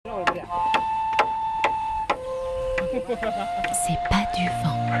C'est pas du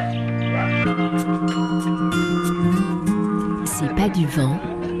vent. C'est pas du vent.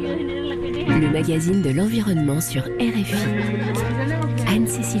 Le magazine de l'environnement sur RFI.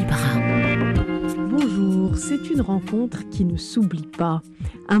 Anne-Cécile Brun. Bonjour, c'est une rencontre qui ne s'oublie pas.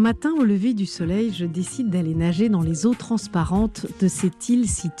 Un matin, au lever du soleil, je décide d'aller nager dans les eaux transparentes de cette île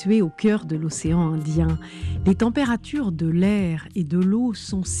située au cœur de l'océan Indien. Les températures de l'air et de l'eau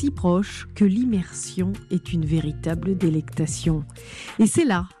sont si proches que l'immersion est une véritable délectation. Et c'est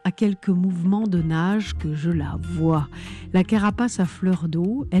là, à quelques mouvements de nage, que je la vois. La carapace à fleur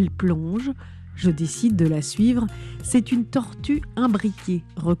d'eau, elle plonge. Je décide de la suivre. C'est une tortue imbriquée,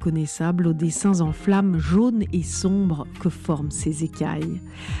 reconnaissable aux dessins en flammes jaunes et sombres que forment ses écailles.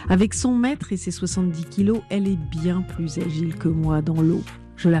 Avec son mètre et ses 70 kilos, elle est bien plus agile que moi dans l'eau.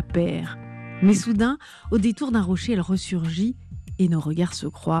 Je la perds. Mais soudain, au détour d'un rocher, elle ressurgit et nos regards se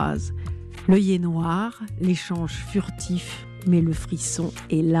croisent. L'œil est noir, l'échange furtif, mais le frisson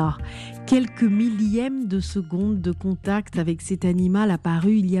est là. Quelques millièmes de seconde de contact avec cet animal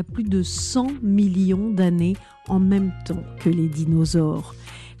apparu il y a plus de 100 millions d'années, en même temps que les dinosaures.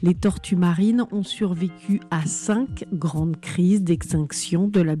 Les tortues marines ont survécu à 5 grandes crises d'extinction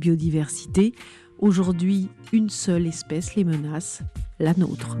de la biodiversité. Aujourd'hui, une seule espèce les menace, la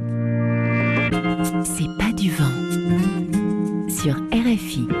nôtre. C'est pas du vent. Sur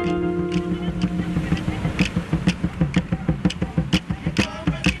RFI.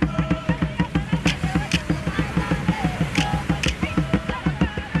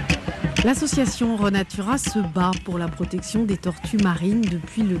 L'association Renatura se bat pour la protection des tortues marines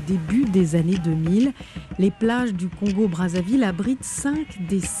depuis le début des années 2000. Les plages du Congo-Brazzaville abritent 5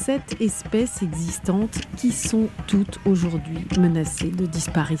 des 7 espèces existantes qui sont toutes aujourd'hui menacées de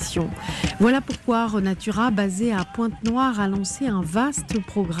disparition. Voilà pourquoi Renatura, basé à Pointe-Noire, a lancé un vaste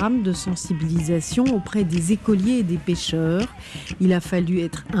programme de sensibilisation auprès des écoliers et des pêcheurs. Il a fallu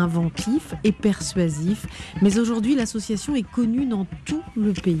être inventif et persuasif, mais aujourd'hui l'association est connue dans tout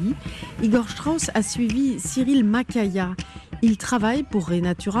le pays. Igor Strauss a suivi Cyril Makaya. Il travaille pour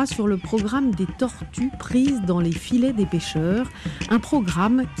Renatura sur le programme des tortues prises dans les filets des pêcheurs, un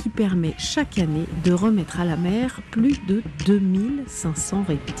programme qui permet chaque année de remettre à la mer plus de 2500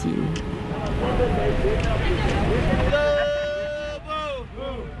 reptiles.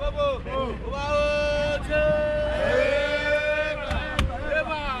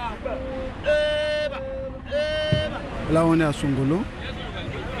 Là, on est à Songolo,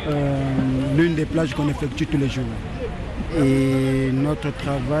 l'une des plages qu'on effectue tous les jours. Et notre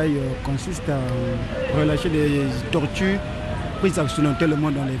travail consiste à relâcher des tortues prises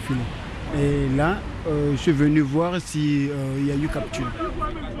accidentellement dans les filets. Et là, je suis venu voir s'il y a eu capture.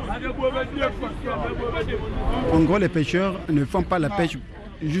 En gros, les pêcheurs ne font pas la pêche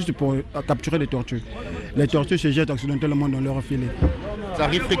juste pour capturer les tortues. Les tortues se jettent accidentellement dans leur filet. Ça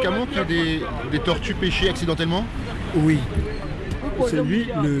arrive fréquemment qu'il y ait des tortues pêchées accidentellement ? Oui. C'est lui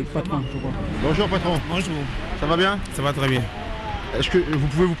le patron, je crois. Bonjour patron. Bonjour. Ça va bien ? Ça va très bien. Est-ce que vous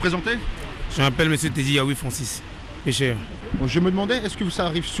pouvez vous présenter ? Je m'appelle M. Teddy Yaoui Francis, pêcheur. Bon, je me demandais, est-ce que ça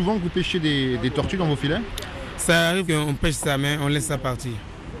arrive souvent que vous pêchez des tortues dans vos filets ? Ça arrive qu'on pêche ça, mais on laisse ça partir.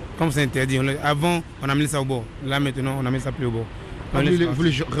 Comme c'est interdit. Avant, on amenait ça au bord. Là, maintenant, on n'amène ça plus au bord. Vous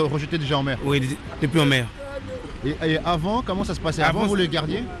les rejetez déjà en mer ? Oui, depuis en mer. Et avant, comment ça se passait ? Avant, vous les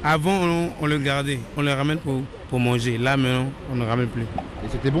gardiez ? Avant, on le gardait. On le ramène pour manger. Là, maintenant, on ne ramène plus. Et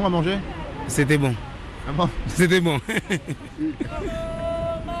c'était bon à manger ? C'était bon. Ah bon ? C'était bon.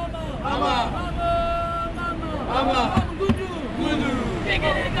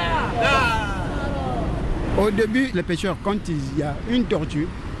 Au début, les pêcheurs, quand il y a une tortue,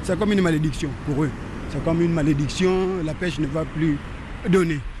 c'est comme une malédiction pour eux. C'est comme une malédiction, la pêche ne va plus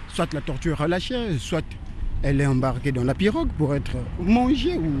donner. Soit la tortue est relâchée, soit elle est embarquée dans la pirogue pour être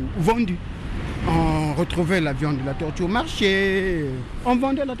mangée ou vendue. On retrouvait la viande de la tortue au marché, on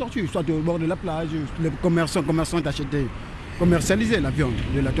vendait la tortue, soit au bord de la plage, les commerçants achetaient, commercialisaient la viande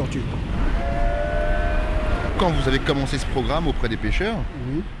de la tortue. Quand vous avez commencé ce programme auprès des pêcheurs,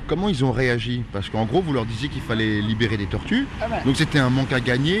 Oui. comment ils ont réagi ? Parce qu'en gros, vous leur disiez qu'il fallait libérer des tortues, donc c'était un manque à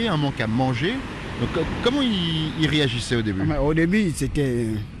gagner, un manque à manger. Donc comment ils réagissaient au début ? Au début, c'était,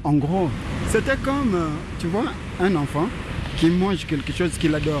 en gros, c'était comme, tu vois, un enfant qui mange quelque chose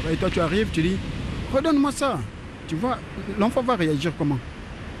qu'il adore. Et toi, tu arrives, tu dis, redonne-moi ça. Tu vois, l'enfant va réagir comment ?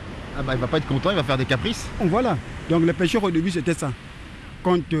 Ah bah il va pas être content, il va faire des caprices. Voilà. Donc les pêcheurs au début, c'était ça.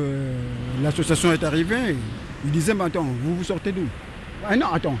 Quand l'association est arrivée, ils disaient, mais attends, vous sortez d'où ? Ah non,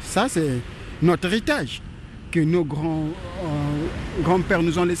 attends, ça c'est notre héritage que nos grands-pères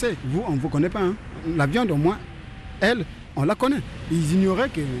nous ont laissé. Vous, on ne vous connaît pas. Hein. La viande, au moins, elle, on la connaît. Ils ignoraient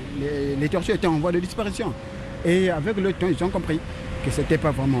que les tortues étaient en voie de disparition. Et avec le temps, ils ont compris que c'était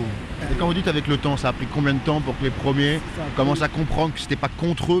pas vraiment... Et quand vous dites avec le temps, ça a pris combien de temps pour que les premiers commencent à comprendre que c'était pas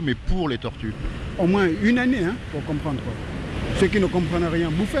contre eux, mais pour les tortues? Au moins 1 année pour comprendre. Quoi. Ceux qui ne comprenaient rien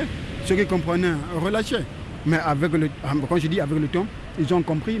bouffaient, ceux qui comprenaient relâchaient. Mais quand je dis avec le temps, ils ont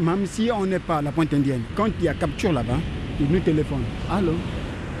compris, même si on n'est pas à la pointe indienne. Quand il y a capture là-bas, ils nous téléphonent. Allô?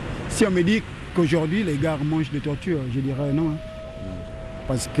 Si on me dit qu'aujourd'hui les gars mangent des tortues, je dirais non.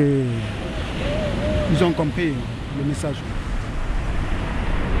 Parce que ils ont compris le message.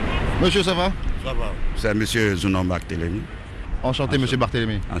 Monsieur, ça va? Ça va. C'est monsieur Zounon Barthélémy. Enchanté, monsieur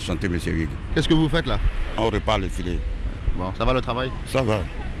Barthélémy. Enchanté, monsieur Hugues. Qu'est-ce que vous faites là? On repart le filet. Bon, ça va le travail? Ça va.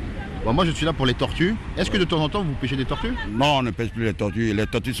 Bon, moi je suis là pour les tortues. Est-ce que de temps en temps vous pêchez des tortues? Non, on ne pêche plus les tortues. Les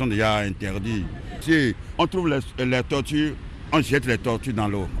tortues sont déjà interdites. Si on trouve les tortues, on jette les tortues dans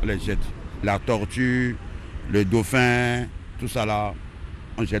l'eau. On les jette. La tortue, le dauphin, tout ça là,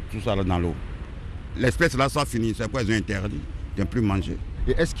 on jette tout ça là dans l'eau. L'espèce là, ça finit. C'est pourquoi ils ont interdit de ne plus manger.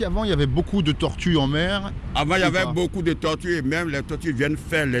 Et est-ce qu'avant il y avait beaucoup de tortues en mer? Avant il y avait beaucoup de tortues et même les tortues viennent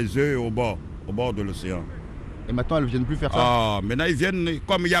faire les œufs au bord de l'océan. Et maintenant elles ne viennent plus faire ça? Ah, maintenant ils viennent,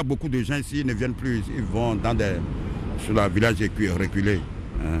 comme il y a beaucoup de gens ici, ils ne viennent plus, ils vont sur le village reculé.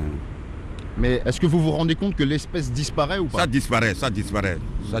 Mais est-ce que vous vous rendez compte que l'espèce disparaît ou pas? Ça disparaît.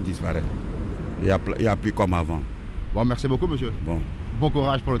 Il n'y a plus comme avant. Bon, merci beaucoup monsieur. Bon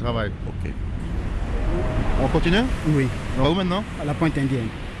courage pour le travail. Ok. On continue? Oui. On va où maintenant? À la pointe indienne.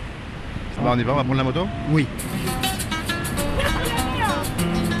 Ça va, on y va, on va prendre la moto? Oui.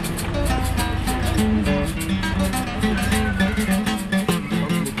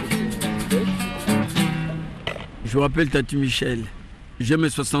 Je m'appelle Tati Michel. J'ai mes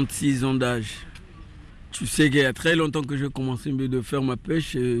 66 ans d'âge. Tu sais qu'il y a très longtemps que j'ai commencé de faire ma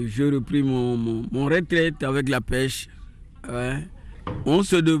pêche. J'ai repris mon retraite avec la pêche. Ouais. On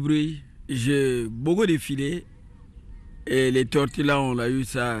se débrouille. J'ai beaucoup de filets. Et les tortues là, on a eu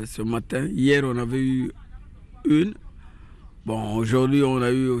ça ce matin. Hier, on avait eu une. Bon, aujourd'hui, on a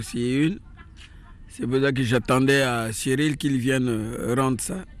eu aussi une. C'est pour ça que j'attendais à Cyril qu'il vienne rendre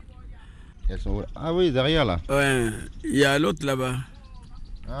ça. Elles sont où? Ah oui, derrière là. Ouais, il y a l'autre là-bas.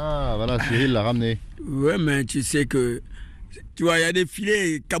 Ah, voilà, Cyril l'a ramené. Ouais, mais tu sais que... Tu vois, il y a des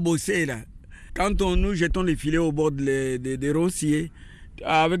filets cabossés là. Quand nous jetons les filets au bord des ronciers,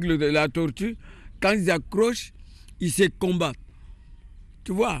 avec la tortue, quand ils accrochent, ils se combattent.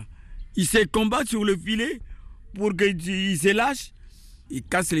 Tu vois, ils se combattent sur le filet pour qu'ils se lâchent. Ils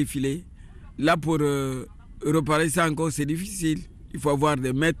cassent les filets. Là, pour réparer ça encore, c'est difficile. Il faut avoir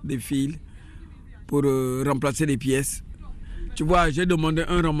des mètres de fil pour remplacer les pièces. Tu vois, j'ai demandé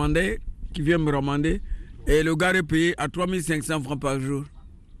un ramandeur qui vient me ramander et le gars est payé à 3500 francs par jour.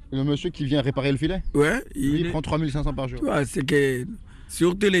 Le monsieur qui vient réparer le filet? Ouais. Il prend 3500 par jour. Tu vois, c'est que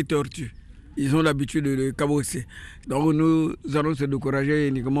surtout les tortues, ils ont l'habitude de le cabosser. Donc nous allons se décourager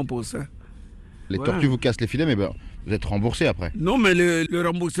uniquement pour ça. Les tortues vous cassent les filets, mais ben, vous êtes remboursé après. Non, mais le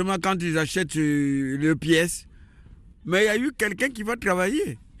remboursement, quand ils achètent les pièces, mais il y a eu quelqu'un qui va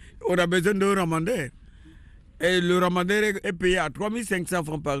travailler. On a besoin d'un ramandeur. Et le ramandeur est payé à 3500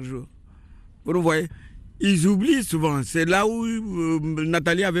 francs par jour. Vous voyez, ils oublient souvent. C'est là où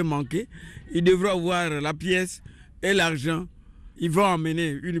Nathalie avait manqué. Ils devraient avoir la pièce et l'argent. Ils vont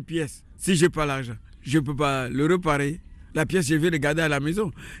emmener une pièce. Si je n'ai pas l'argent, je ne peux pas le réparer. La pièce, je vais le garder à la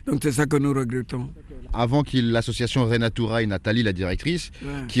maison. Donc c'est ça que nous regrettons. Avant qu'il l'association Renatura et Nathalie, la directrice,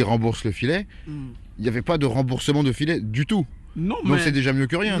 qui rembourse le filet, il n'y avait pas de remboursement de filet du tout. Non, donc c'est déjà mieux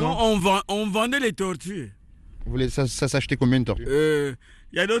que rien, non? On vendait les tortues. Ça s'achetait combien de tortues?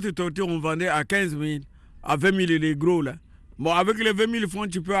 Il y a d'autres tortues, on vendait à 15 000, à 20 000 les gros là. Bon, avec les 20 000 francs,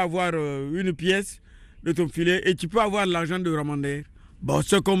 tu peux avoir une pièce de ton filet et tu peux avoir l'argent de ramandeur. Bon,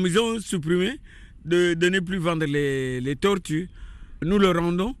 c'est comme ils ont supprimé de ne plus vendre les tortues. Nous le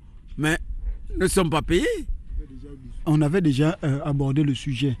rendons, mais ne sommes pas payés. On avait déjà abordé le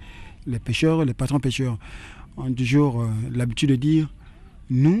sujet. Les pêcheurs, les patrons pêcheurs ont toujours l'habitude de dire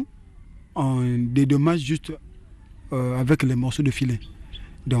nous, on dédommage juste avec les morceaux de filet.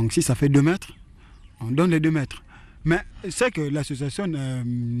 Donc si ça fait 2 mètres, on donne les 2 mètres. Mais c'est que l'association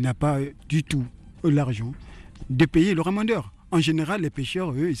n'a pas du tout l'argent de payer le ramandeur. En général, les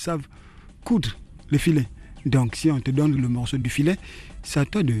pêcheurs, eux, ils savent coudre les filets. Donc si on te donne le morceau du filet, c'est à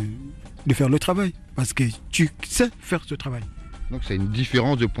toi de faire le travail. Parce que tu sais faire ce travail. Donc c'est une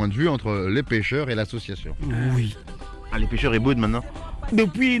différence de point de vue entre les pêcheurs et l'association. Oui. Ah, les pêcheurs ils boudent maintenant.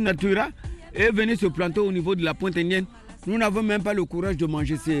 Depuis Natura est venu se planter au niveau de la pointe indienne. Nous n'avons même pas le courage de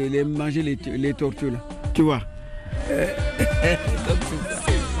manger les tortues là. Tu vois.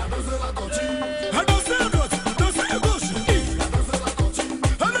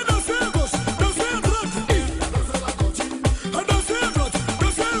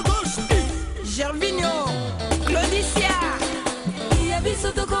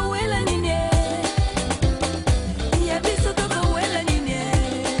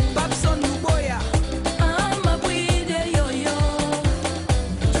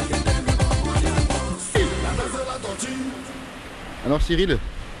 Alors Cyril,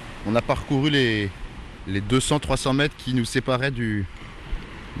 on a parcouru les 200-300 mètres qui nous séparaient de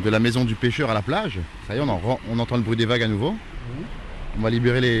la maison du pêcheur à la plage. Ça y est, on entend le bruit des vagues à nouveau. On va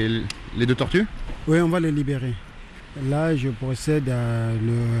libérer les 2 tortues? Oui, on va les libérer. Là, je procède à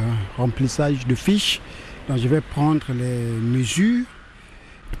le remplissage de fiches. Donc, je vais prendre les mesures.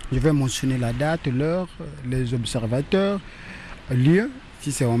 Je vais mentionner la date, l'heure, les observateurs, lieu,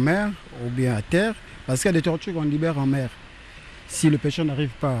 si c'est en mer ou bien à terre. Parce qu'il y a des tortues qu'on libère en mer. Si le pêcheur n'arrive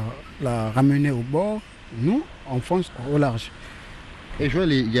pas à la ramener au bord, nous, on fonce au large. Et je vois,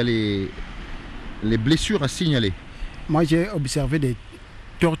 il y a les blessures à signaler. Moi, j'ai observé des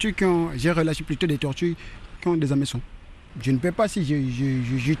tortues j'ai relâché plutôt des tortues qui ont des hameçons. Je ne peux pas, si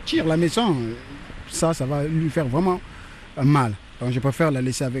je tire l'hameçon, ça va lui faire vraiment mal. Donc je préfère la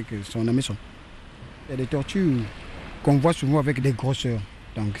laisser avec son hameçon. Il y a des tortues qu'on voit souvent avec des grosseurs.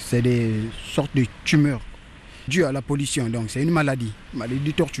 Donc c'est des sortes de tumeurs dues à la pollution. Donc c'est une maladie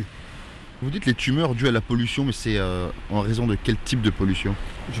de tortue. Vous dites les tumeurs dues à la pollution, mais c'est en raison de quel type de pollution?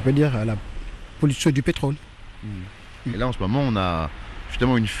 Je peux dire à la pollution du pétrole. Et là en ce moment on a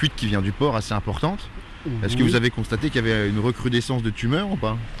justement une fuite qui vient du port assez importante. Est-ce que vous avez constaté qu'il y avait une recrudescence de tumeurs ou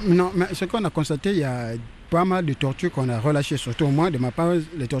pas? Non, mais ce qu'on a constaté, il y a pas mal de tortues qu'on a relâchées, surtout moi, de ma part,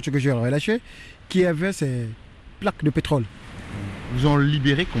 les tortues que j'ai relâchées, qui avaient ces plaques de pétrole. Vous en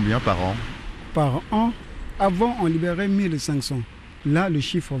libérez combien par an? Par an, avant on libérait 1500. Là, le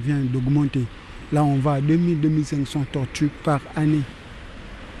chiffre vient d'augmenter. Là, on va à 2000-2500 tortues par année.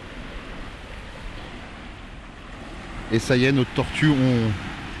 Et ça y est, nos tortues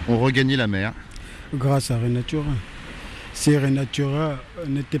ont regagné la mer. Grâce à Renatura. Si Renatura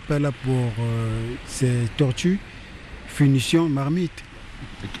n'était pas là pour ces tortues, finition marmite.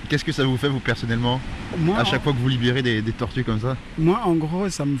 Qu'est-ce que ça vous fait, vous, personnellement, à chaque fois que vous libérez des tortues comme ça? Moi, en gros,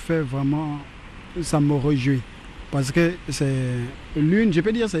 ça me fait vraiment... Ça me réjouit. Parce que c'est l'une, je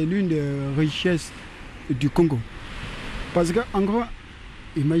peux dire, c'est l'une des richesses du Congo. Parce qu'en gros,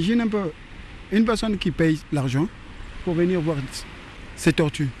 imagine un peu, une personne qui paye l'argent pour venir voir ces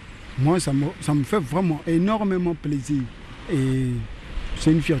tortues. Moi, ça me fait vraiment énormément plaisir. Et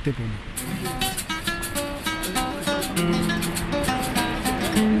c'est une fierté pour moi.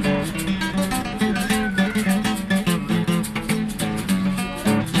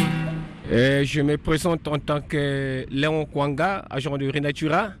 Je me présente en tant que Léon Kwanga, agent de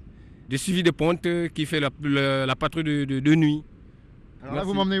Renatura, de suivi de ponte qui fait la patrouille de nuit. Alors là,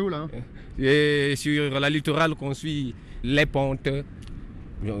 vous m'emmenez où là? Et sur la littorale qu'on suit les pontes.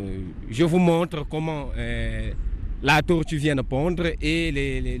 Je vous montre comment la tortue vient de pondre et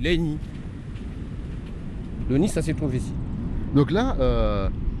les nids. Le nid, ça se trouve ici. Donc là,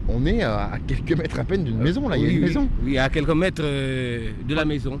 on est à quelques mètres à peine d'une maison, là, il y a une maison. Oui, à quelques mètres de la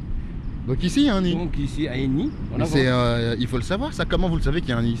maison. Donc ici, il y a un nid. Donc ici, il y a un nid. Il faut le savoir, ça. Comment vous le savez qu'il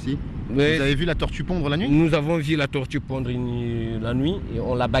y a un nid ici? Vous avez vu la tortue pondre la nuit? Nous avons vu la tortue pondre la nuit et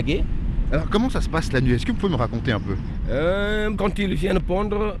on l'a baguée. Alors comment ça se passe la nuit? Est-ce que vous pouvez me raconter un peu? Quand ils viennent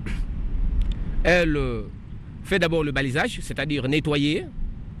pondre, elle fait d'abord le balisage, c'est-à-dire nettoyer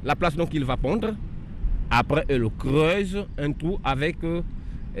la place dont il va pondre. Après, elle creuse un trou avec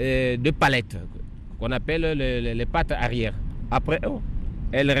 2 palettes qu'on appelle les pattes arrière. Après,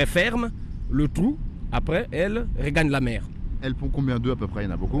 elle referme le trou. Après, elle regagne la mer. Elle pond combien d'œufs à peu près? Il y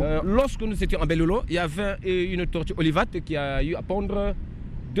en a beaucoup. Lorsque nous étions en Bellolo, il y avait une tortue olivate qui a eu à pondre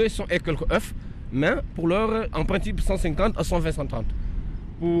 200 et quelques œufs, mais pour l'heure, en principe, 150 à 120, 130.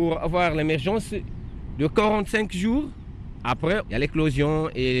 Pour avoir l'émergence de 45 jours, après, il y a l'éclosion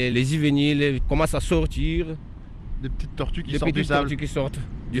et les juvéniles commencent à sortir. Des petites tortues qui sortent du sable. Tortues qui sortent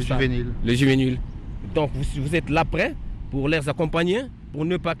du sable. Les juvéniles. Donc, vous êtes là prêt pour les accompagner, pour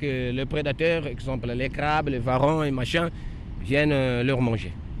ne pas que les prédateurs, exemple les crabes, les varans et machin, viennent leur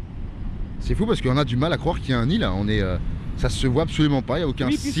manger. C'est fou parce qu'on a du mal à croire qu'il y a un nid là. Ça se voit absolument pas, il n'y a aucun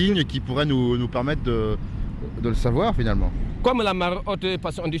signe qui pourrait nous permettre de le savoir finalement. Comme la marée haute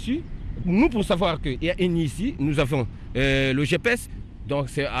passe en dessus, nous pour savoir qu'il y a un nid ici, nous avons le GPS, donc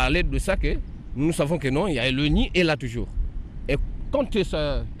c'est à l'aide de ça que nous savons que non, il y a le nid est là toujours. Et quand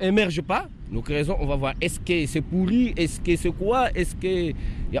ça émerge pas, nous creusons, on va voir est-ce que c'est pourri, est-ce que c'est quoi, est-ce qu'il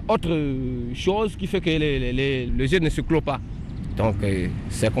y a autre chose qui fait que les œufs ne se clôt pas. Donc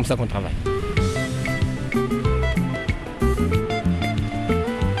c'est comme ça qu'on travaille.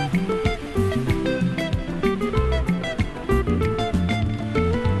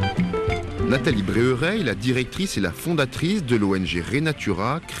 Nathalie Bréheret est la directrice et la fondatrice de l'ONG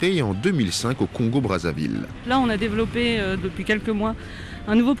Renatura, créée en 2005 au Congo-Brazzaville. Là, on a développé depuis quelques mois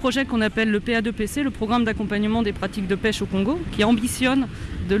un nouveau projet qu'on appelle le PA2PC, le programme d'accompagnement des pratiques de pêche au Congo, qui ambitionne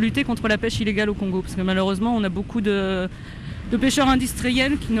de lutter contre la pêche illégale au Congo. Parce que malheureusement, on a beaucoup de de pêcheurs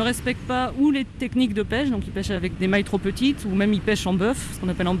industriels qui ne respectent pas ou les techniques de pêche, donc ils pêchent avec des mailles trop petites, ou même ils pêchent en bœuf, ce qu'on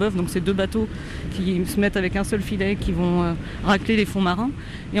appelle en bœuf, donc c'est 2 bateaux qui se mettent avec un seul filet, qui vont racler les fonds marins.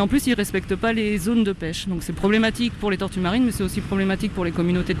 Et en plus, ils ne respectent pas les zones de pêche. Donc c'est problématique pour les tortues marines, mais c'est aussi problématique pour les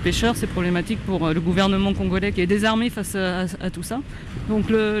communautés de pêcheurs, c'est problématique pour le gouvernement congolais qui est désarmé face à tout ça. Donc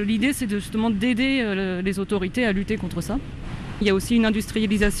l'idée, c'est justement d'aider les autorités à lutter contre ça. Il y a aussi une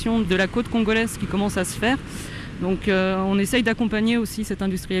industrialisation de la côte congolaise qui commence à se faire. Donc on essaye d'accompagner aussi cette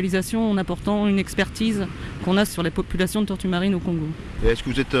industrialisation en apportant une expertise qu'on a sur les populations de tortues marines au Congo. Et est-ce que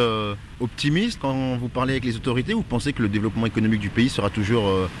vous êtes optimiste quand vous parlez avec les autorités ou vous pensez que le développement économique du pays sera toujours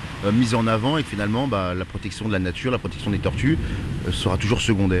mis en avant et que finalement la protection de la nature, la protection des tortues sera toujours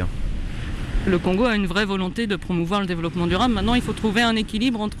secondaire ? Le Congo a une vraie volonté de promouvoir le développement durable. Maintenant, il faut trouver un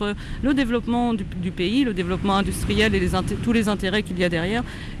équilibre entre le développement du pays, le développement industriel et tous les intérêts qu'il y a derrière,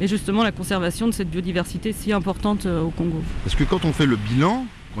 et justement la conservation de cette biodiversité si importante au Congo. Parce que quand on fait le bilan,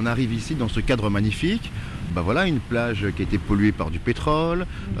 qu'on arrive ici dans ce cadre magnifique, voilà une plage qui a été polluée par du pétrole,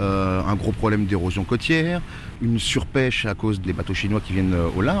 un gros problème d'érosion côtière, une surpêche à cause des bateaux chinois qui viennent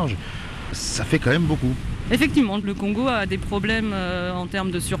au large. Ça fait quand même beaucoup. Effectivement, le Congo a des problèmes en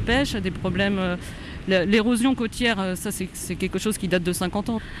termes de surpêche, a des problèmes... L'érosion côtière, ça c'est quelque chose qui date de 50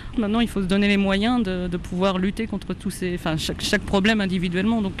 ans. Maintenant, il faut se donner les moyens de pouvoir lutter contre tous ces... Enfin, chaque problème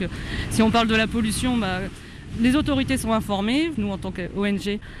individuellement. Donc, si on parle de la pollution, les autorités sont informées. Nous, en tant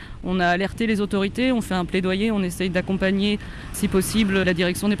qu'ONG, on a alerté les autorités, on fait un plaidoyer, on essaye d'accompagner, si possible, la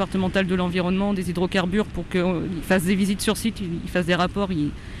direction départementale de l'environnement, des hydrocarbures, pour qu'ils fassent des visites sur site, ils fassent des rapports,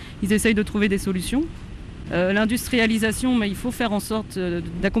 ils essayent de trouver des solutions. L'industrialisation, il faut faire en sorte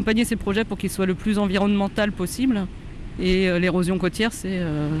d'accompagner ces projets pour qu'ils soient le plus environnemental possible. Et l'érosion côtière, c'est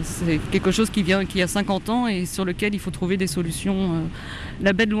quelque chose qui a 50 ans et sur lequel il faut trouver des solutions.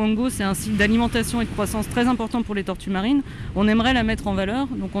 La baie de Luango, c'est un site d'alimentation et de croissance très important pour les tortues marines. On aimerait la mettre en valeur,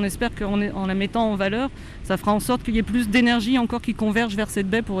 donc on espère qu'en la mettant en valeur, ça fera en sorte qu'il y ait plus d'énergie encore qui converge vers cette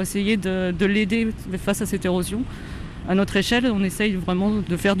baie pour essayer de l'aider face à cette érosion. À notre échelle, on essaye vraiment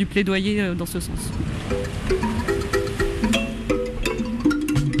de faire du plaidoyer dans ce sens.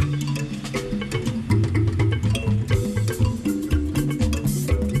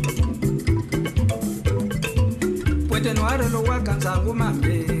 Puente noir lo wakanzangu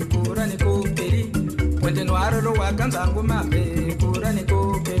mambe kurani kokeri. Puente noir lo wakanzangu mambe kurani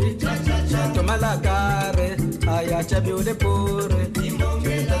kokeri. Toma la gare, aya chabi ode pore.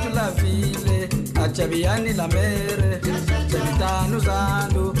 Tatu la ville, achabiani la mere. Chabitano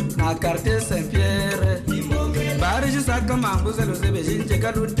zandu, na carte Saint-Pierre. Bari jisaka mambu zelo zebe jinje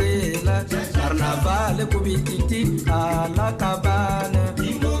galutela. Carnaval kubititi à la cabane.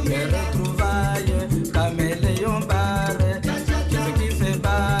 Les retrouvailles, caméléon bare. Qui fait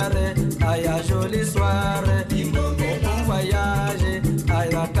bare, aya jolie soirée. Bon voyage,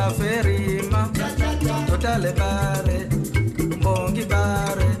 aya café rima. Total bare, bongi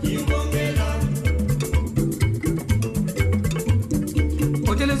bare.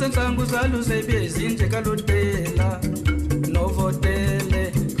 Hotele zangu zalu zebe zinje galutela.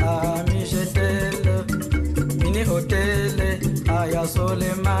 Novotele, amijetele. Mini hotele, aya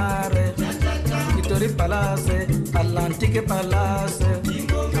sole mare. Victory Palace, Atlantique Palace.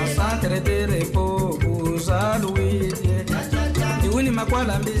 Un centre de repos, uza Louisier. Iwini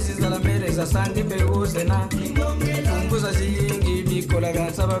makwala mbizi za la mere za sangi pe uzena. Funguza zingi, bikola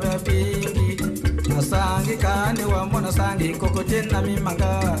gansaba bya pingi. Nasangi kane wa mwana sangi kokote na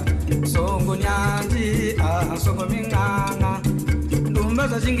mimanga. Songo nyanzi, songo minganga. Ndumba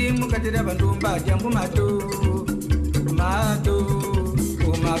za zingi mukatira bandumba jambu matu. Matu,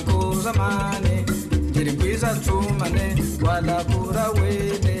 umakuza mane. Jirikwiza tumane, wala pura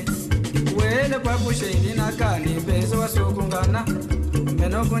wele. Wele kwa kusheni na kani bezo wa sokungana.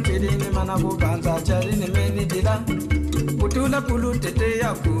 Meno kunchidini mana kubanza charini meni dila. Utula pulu tete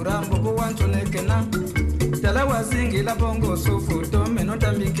ya kura mbuku wanchonekena. Tala wazingi la bongo sufuto meno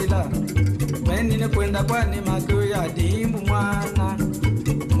tambikila. Meni ne kwenda kwa ni matu ya dimbu mwana.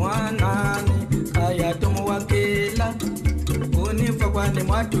 Mwanani ayatomo wakela. Unifa kwa ni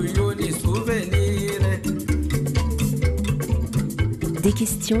mwatu yoni souvenir. Des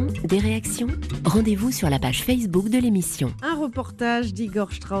questions, des réactions ? Rendez-vous sur la page Facebook de l'émission. Un reportage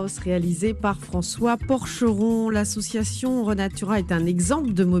d'Igor Strauss réalisé par François Porcheron. L'association Renatura est un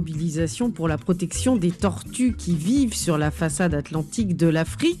exemple de mobilisation pour la protection des tortues qui vivent sur la façade atlantique de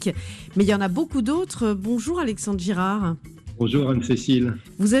l'Afrique. Mais il y en a beaucoup d'autres. Bonjour Alexandre Girard. Bonjour Anne-Cécile.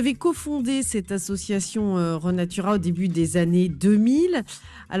 Vous avez cofondé cette association Renatura au début des années 2000.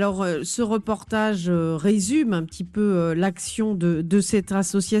 Alors, ce reportage résume un petit peu l'action de cette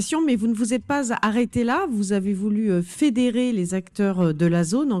association, mais vous ne vous êtes pas arrêté là. Vous avez voulu fédérer les acteurs de la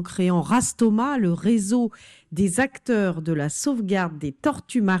zone en créant Rastoma, le réseau des acteurs de la sauvegarde des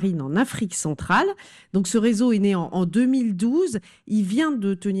tortues marines en Afrique centrale. Donc, ce réseau est né en 2012. Il vient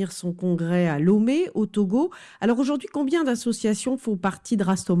de tenir son congrès à Lomé, au Togo. Alors, aujourd'hui, combien d'associations font partie de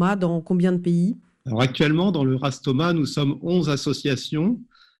Rastoma dans combien de pays ? Alors actuellement, dans le Rastoma, nous sommes 11 associations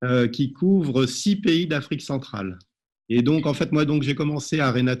qui couvrent 6 pays d'Afrique centrale. Et donc, en fait, moi, j'ai commencé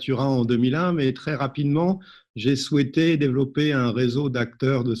à Renatura en 2001, mais très rapidement, j'ai souhaité développer un réseau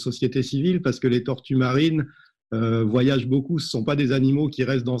d'acteurs de société civile parce que les tortues marines voyagent beaucoup. Ce ne sont pas des animaux qui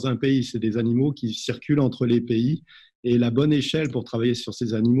restent dans un pays, c'est des animaux qui circulent entre les pays. Et la bonne échelle pour travailler sur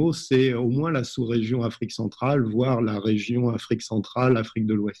ces animaux, c'est au moins la sous-région Afrique centrale, voire la région Afrique centrale, Afrique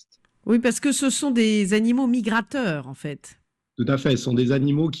de l'Ouest. Oui, parce que ce sont des animaux migrateurs, en fait. Tout à fait. Ce sont des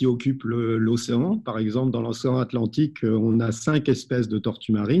animaux qui occupent l'océan. Par exemple, dans l'océan Atlantique, on a 5 espèces de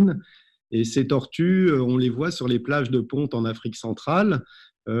tortues marines. Et ces tortues, on les voit sur les plages de ponte en Afrique centrale.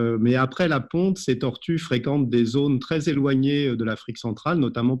 Mais après la ponte, ces tortues fréquentent des zones très éloignées de l'Afrique centrale,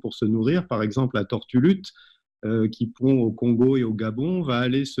 notamment pour se nourrir. Par exemple, la tortue luth, qui pond au Congo et au Gabon, va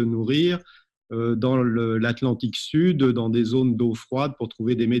aller se nourrir dans l'Atlantique Sud, dans des zones d'eau froide pour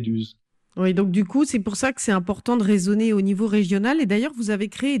trouver des méduses. Oui, donc du coup, c'est pour ça que c'est important de raisonner au niveau régional. Et d'ailleurs, vous avez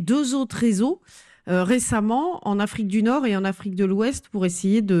créé 2 autres réseaux récemment en Afrique du Nord et en Afrique de l'Ouest pour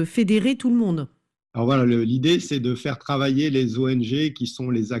essayer de fédérer tout le monde. Alors voilà, l'idée, c'est de faire travailler les ONG qui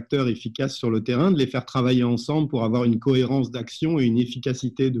sont les acteurs efficaces sur le terrain, de les faire travailler ensemble pour avoir une cohérence d'action et une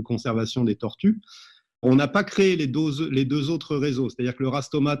efficacité de conservation des tortues. On n'a pas créé les 2 autres réseaux, c'est-à-dire que le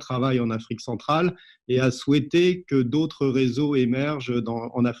Rastoma travaille en Afrique centrale et a souhaité que d'autres réseaux émergent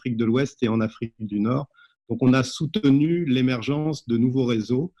en Afrique de l'Ouest et en Afrique du Nord. Donc on a soutenu l'émergence de nouveaux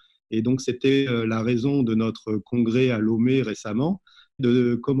réseaux et donc c'était la raison de notre congrès à Lomé récemment,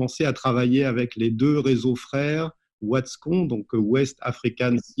 de commencer à travailler avec les 2 réseaux frères, WATSCON, donc West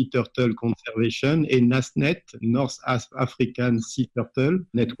African Sea Turtle Conservation, et NASNet, North African Sea Turtle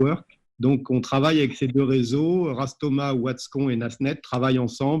Network. Donc, on travaille avec ces 2 réseaux. Rastoma, WATSCON et NASNet travaillent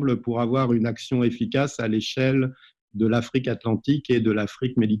ensemble pour avoir une action efficace à l'échelle de l'Afrique atlantique et de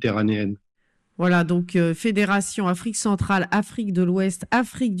l'Afrique méditerranéenne. Voilà, donc Fédération Afrique centrale, Afrique de l'Ouest,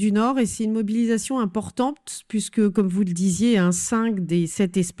 Afrique du Nord. Et c'est une mobilisation importante puisque, comme vous le disiez, 5 des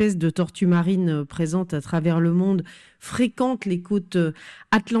 7 espèces de tortues marines présentes à travers le monde fréquentent les côtes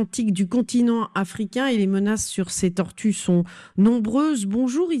atlantiques du continent africain et les menaces sur ces tortues sont nombreuses.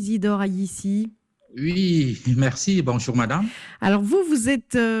 Bonjour Isidore Ayissi. Oui, merci. Bonjour, madame. Alors, vous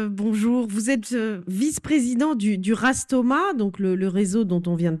êtes, bonjour, vous êtes vice-président du Rastoma, donc le réseau dont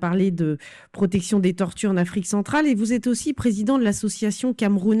on vient de parler de protection des tortues en Afrique centrale, et vous êtes aussi président de l'association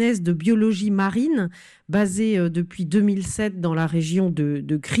camerounaise de biologie marine, basée depuis 2007 dans la région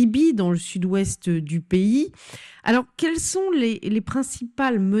de Kribi, dans le sud-ouest du pays. Alors, quelles sont les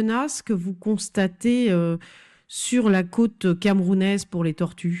principales menaces que vous constatez sur la côte camerounaise pour les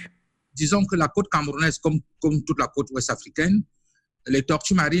tortues ? Disons que la côte camerounaise, comme toute la côte ouest africaine, les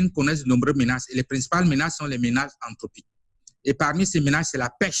tortues marines connaissent de nombreuses menaces. Et les principales menaces sont les menaces anthropiques. Et parmi ces menaces, c'est la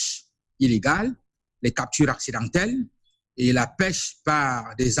pêche illégale, les captures accidentelles et la pêche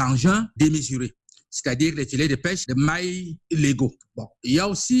par des engins démesurés, c'est-à-dire les filets de pêche de mailles illégaux. Bon. Il y a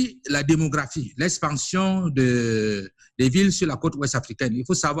aussi la démographie, l'expansion des villes sur la côte ouest africaine. Il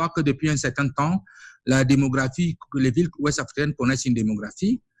faut savoir que depuis un certain temps, la démographie, les villes ouest africaines connaissent une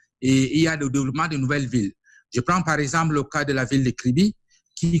démographie. Et il y a le développement de nouvelles villes. Je prends par exemple le cas de la ville de Kribi,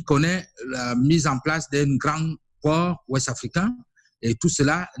 qui connaît la mise en place d'un grand port ouest-africain. Et tout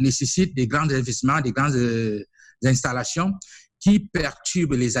cela nécessite des grands investissements, des grandes installations qui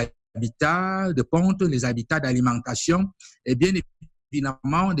perturbent les habitats de ponte, les habitats d'alimentation et bien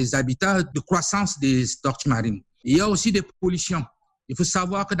évidemment des habitats de croissance des tortues marines. Il y a aussi des pollutions. Il faut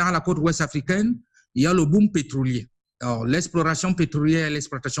savoir que dans la côte ouest africaine, il y a le boom pétrolier. Alors, l'exploration pétrolière et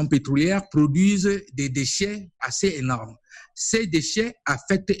l'exploitation pétrolière produisent des déchets assez énormes. Ces déchets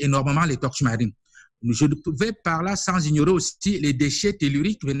affectent énormément les tortues marines. Je ne pouvais par là sans ignorer aussi les déchets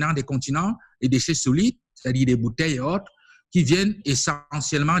telluriques venant des continents, les déchets solides, c'est-à-dire des bouteilles et autres, qui viennent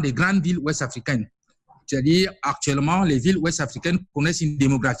essentiellement des grandes villes ouest-africaines. C'est-à-dire, actuellement, les villes ouest-africaines connaissent une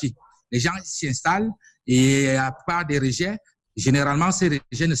démographie. Les gens s'y installent et à part des rejets, généralement, ces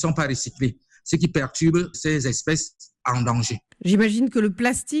rejets ne sont pas recyclés, ce qui perturbe ces espèces en danger. J'imagine que le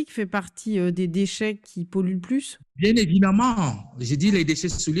plastique fait partie des déchets qui polluent le plus. Bien évidemment, je dis les déchets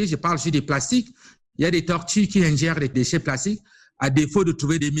souliers, je parle aussi des plastiques. Il y a des tortues qui ingèrent des déchets plastiques à défaut de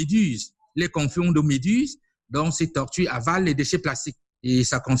trouver des méduses. Les confondent de méduses, donc ces tortues avalent les déchets plastiques et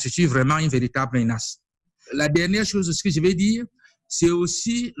ça constitue vraiment une véritable menace. La dernière chose que je vais dire, c'est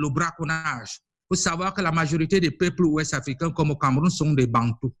aussi le braconnage. Il faut savoir que la majorité des peuples ouest africains, comme au Cameroun, sont des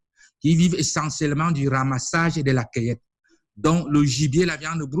Bantous, qui vivent essentiellement du ramassage et de la cueillette. Donc, le gibier, la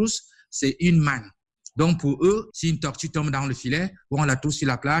viande de brousse, c'est une manne. Donc, pour eux, si une tortue tombe dans le filet ou on la trouve sur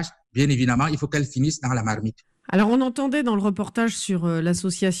la plage, bien évidemment, il faut qu'elle finisse dans la marmite. Alors, on entendait dans le reportage sur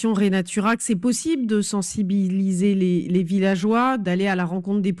l'association Renatura que c'est possible de sensibiliser les villageois, d'aller à la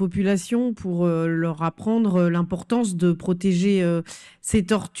rencontre des populations pour leur apprendre l'importance de protéger ces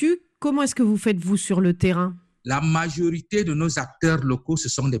tortues. Comment est-ce que vous faites, vous, sur le terrain ? La majorité de nos acteurs locaux, ce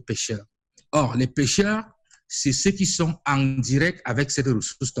sont des pêcheurs. Or, les pêcheurs, c'est ceux qui sont en direct avec cette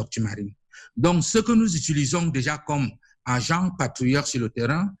ressource tortue marine. Donc, ce que nous utilisons déjà comme agents patrouilleurs sur le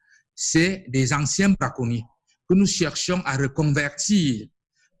terrain, c'est des anciens braconniers que nous cherchons à reconvertir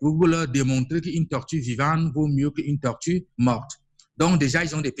pour leur démontrer qu'une tortue vivante vaut mieux qu'une tortue morte. Donc, déjà,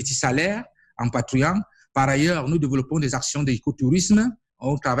 ils ont des petits salaires en patrouillant. Par ailleurs, nous développons des actions d'écotourisme.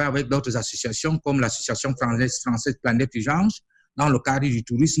 On travaille avec d'autres associations comme l'association française Planète Urgence dans le cadre du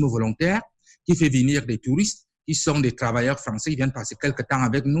tourisme volontaire qui fait venir des touristes qui sont des travailleurs français. Ils viennent passer quelques temps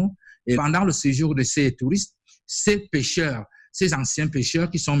avec nous. Et pendant le séjour de ces touristes, ces pêcheurs, ces anciens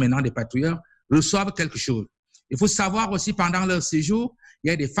pêcheurs qui sont maintenant des patrouilleurs, reçoivent quelque chose. Il faut savoir aussi, pendant leur séjour, il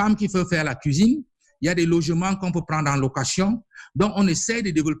y a des femmes qui peuvent faire la cuisine, il y a des logements qu'on peut prendre en location. Donc, on essaie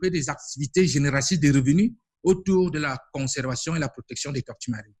de développer des activités génératrices de revenus autour de la conservation et la protection des tortues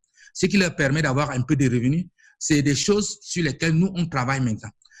marines. Ce qui leur permet d'avoir un peu de revenus, c'est des choses sur lesquelles nous, on travaille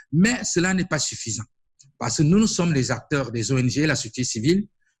maintenant. Mais cela n'est pas suffisant. Parce que nous sommes les acteurs des ONG, la société civile.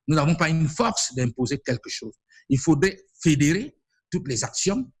 Nous n'avons pas une force d'imposer quelque chose. Il faudrait fédérer toutes les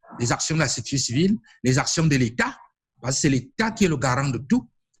actions de la société civile, les actions de l'État, parce que c'est l'État qui est le garant de tout.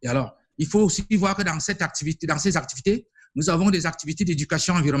 Et alors, il faut aussi voir que dans ces activités, nous avons des activités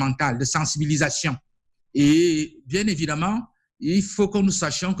d'éducation environnementale, de sensibilisation. Et bien évidemment, il faut que nous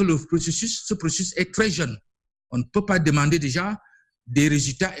sachions que ce processus est très jeune. On ne peut pas demander déjà des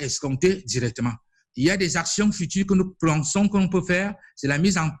résultats escomptés directement. Il y a des actions futures que nous pensons qu'on peut faire, c'est la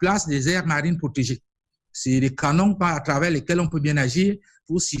mise en place des aires marines protégées. C'est des canons à travers lesquels on peut bien agir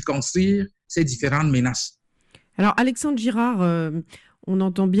pour circonscrire ces différentes menaces. Alors, Alexandre Girard, on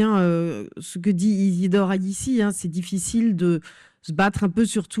entend bien ce que dit Isidore ici. C'est difficile de se battre un peu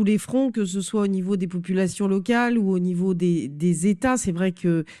sur tous les fronts, que ce soit au niveau des populations locales ou au niveau des États. C'est vrai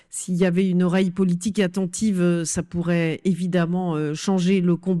que s'il y avait une oreille politique attentive, ça pourrait évidemment changer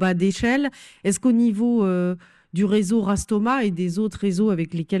le combat d'échelle. Est-ce qu'au niveau du réseau Rastoma et des autres réseaux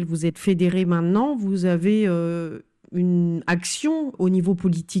avec lesquels vous êtes fédérés maintenant, vous avez une action au niveau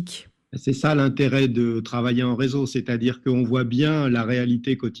politique ? C'est ça l'intérêt de travailler en réseau, c'est-à-dire qu'on voit bien la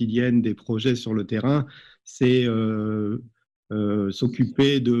réalité quotidienne des projets sur le terrain, c'est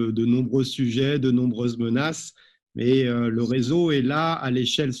s'occuper de nombreux sujets, de nombreuses menaces, mais le réseau est là à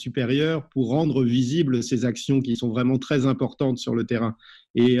l'échelle supérieure pour rendre visibles ces actions qui sont vraiment très importantes sur le terrain.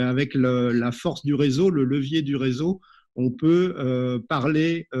 Et avec la force du réseau, le levier du réseau, on peut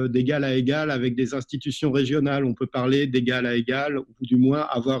parler d'égal à égal avec des institutions régionales, on peut parler d'égal à égal, ou du moins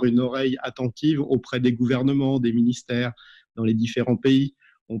avoir une oreille attentive auprès des gouvernements, des ministères dans les différents pays.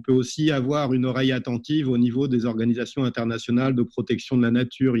 On peut aussi avoir une oreille attentive au niveau des organisations internationales de protection de la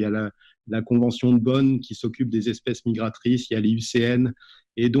nature. Il y a la Convention de Bonn qui s'occupe des espèces migratrices, il y a l'IUCN.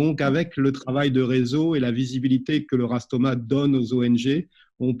 Et donc, avec le travail de réseau et la visibilité que le Rastoma donne aux ONG,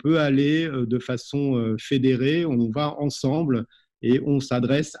 on peut aller de façon fédérée, on va ensemble et on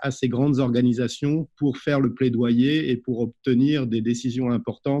s'adresse à ces grandes organisations pour faire le plaidoyer et pour obtenir des décisions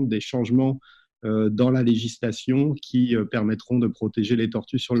importantes, des changements dans la législation qui permettront de protéger les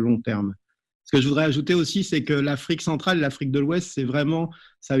tortues sur le long terme. Ce que je voudrais ajouter aussi, c'est que l'Afrique centrale et l'Afrique de l'Ouest,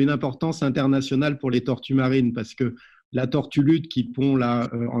 ça a une importance internationale pour les tortues marines parce que la tortue lutte qui pond là,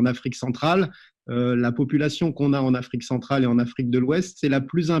 en Afrique centrale, la population qu'on a en Afrique centrale et en Afrique de l'Ouest, c'est la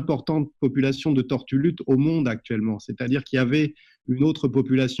plus importante population de tortues lutte au monde actuellement. C'est-à-dire qu'il y avait une autre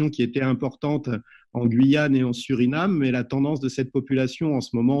population qui était importante en Guyane et en Suriname, mais la tendance de cette population en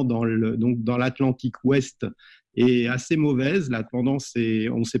ce moment dans l'Atlantique Ouest est assez mauvaise. La tendance est,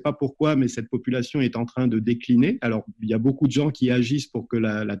 on ne sait pas pourquoi, mais cette population est en train de décliner. Alors, il y a beaucoup de gens qui agissent pour que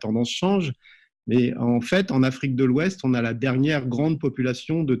la tendance change. Mais en fait, en Afrique de l'Ouest, on a la dernière grande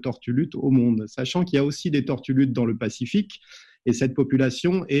population de tortues luttes au monde, sachant qu'il y a aussi des tortues luttes dans le Pacifique, et cette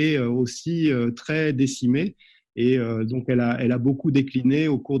population est aussi très décimée, et donc elle a beaucoup décliné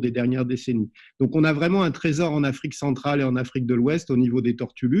au cours des dernières décennies. Donc on a vraiment un trésor en Afrique centrale et en Afrique de l'Ouest au niveau des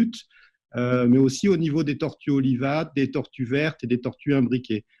tortues luttes. mais aussi au niveau des tortues olivates, des tortues vertes et des tortues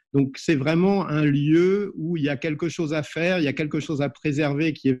imbriquées. Donc, c'est vraiment un lieu où il y a quelque chose à faire, il y a quelque chose à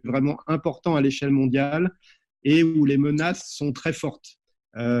préserver qui est vraiment important à l'échelle mondiale et où les menaces sont très fortes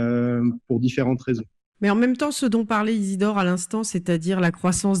pour différentes raisons. Mais en même temps, ce dont parlait Isidore à l'instant, c'est-à-dire la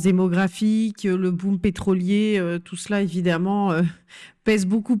croissance démographique, le boom pétrolier, tout cela, évidemment, pèse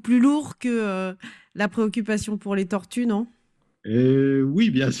beaucoup plus lourd que la préoccupation pour les tortues, non ? Oui,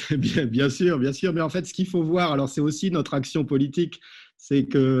 bien sûr, mais en fait, ce qu'il faut voir, alors c'est aussi notre action politique, c'est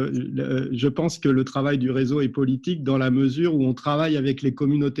que je pense que le travail du réseau est politique dans la mesure où on travaille avec les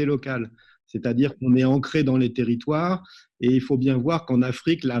communautés locales, c'est-à-dire qu'on est ancré dans les territoires, et il faut bien voir qu'en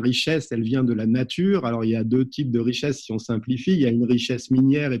Afrique, la richesse, elle vient de la nature. Alors, il y a deux types de richesses si on simplifie, il y a une richesse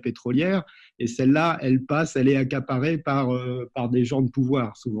minière et pétrolière, et celle-là, elle est accaparée par des gens de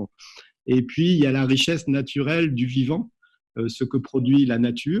pouvoir, souvent. Et puis, il y a la richesse naturelle du vivant, ce que produit la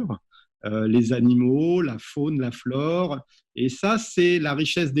nature, les animaux, la faune, la flore. Et ça, c'est la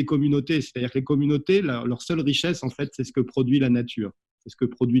richesse des communautés. C'est-à-dire que les communautés, leur seule richesse, en fait, c'est ce que produit la nature, c'est ce que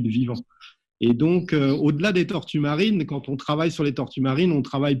produit le vivant. Et donc, au-delà des tortues marines, quand on travaille sur les tortues marines, on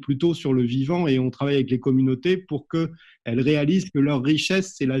travaille plutôt sur le vivant et on travaille avec les communautés pour qu'elles réalisent que leur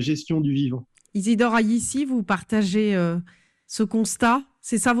richesse, c'est la gestion du vivant. Isidore Ayissi, vous partagez ce constat ?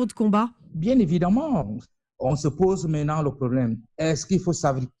 C'est ça votre combat ? Bien évidemment, on se pose maintenant le problème. Est-ce qu'il faut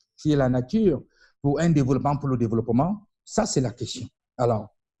sacrifier la nature pour un développement pour le développement ? Ça, c'est la question. Alors,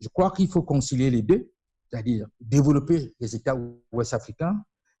 je crois qu'il faut concilier les deux, c'est-à-dire développer les États ouest-africains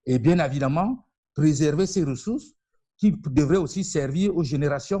et bien évidemment préserver ces ressources qui devraient aussi servir aux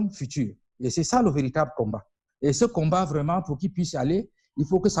générations futures. Et c'est ça le véritable combat. Et ce combat, vraiment, pour qu'il puisse aller, il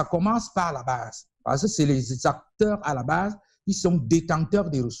faut que ça commence par la base. Parce que c'est les acteurs à la base qui sont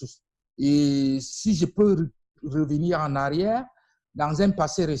détenteurs des ressources. Et si je peux revenir en arrière, dans un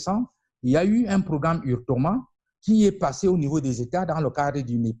passé récent, il y a eu un programme Urtoma qui est passé au niveau des États dans le cadre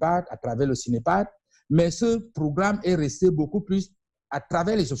du NEPAD, à travers le CINEPAD, mais ce programme est resté beaucoup plus à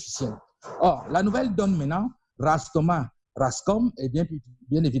travers les officiels. Or, la nouvelle donne maintenant, Rastoma, Rascom, et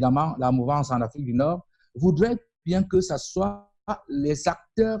bien évidemment la mouvance en Afrique du Nord, voudrait bien que ce soit les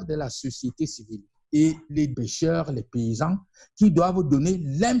acteurs de la société civile et les pêcheurs, les paysans, qui doivent donner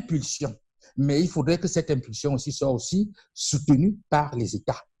l'impulsion. Mais il faudrait que cette impulsion aussi soit aussi soutenue par les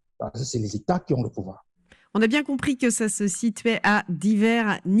États, parce que c'est les États qui ont le pouvoir. On a bien compris que ça se situait à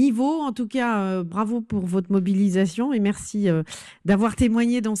divers niveaux. En tout cas, bravo pour votre mobilisation et merci d'avoir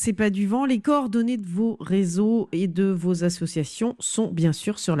témoigné dans C'est pas du vent. Les coordonnées de vos réseaux et de vos associations sont bien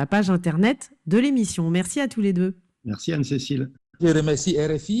sûr sur la page internet de l'émission. Merci à tous les deux. Merci Anne-Cécile. Je remercie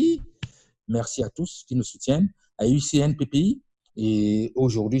RFI. Merci à tous qui nous soutiennent, à UCNPPI. Et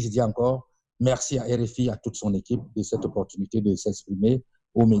aujourd'hui, je dis encore merci à RFI, à toute son équipe de cette opportunité de s'exprimer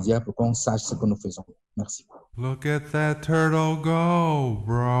aux médias pour qu'on sache ce que nous faisons. Merci. Look at that turtle go,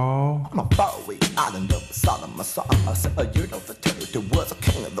 bro. I'm a faraway island of Solomon. I saw a year of the turtle was a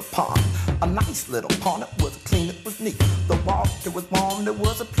king of the pond. A nice little pond, it was clean, it was neat. The water was warm, there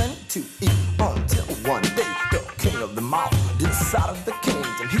was a plenty to eat. Until one day, the king of them all decided the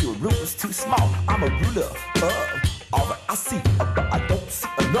kingdom he would rule was too small. I'm a ruler of all that I see, but I don't see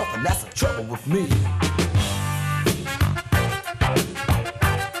enough, and that's the trouble with me.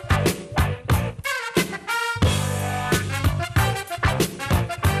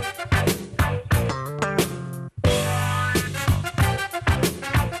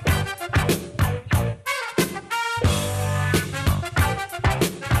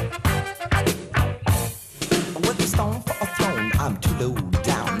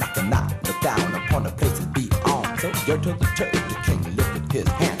 To the turtle king lifted his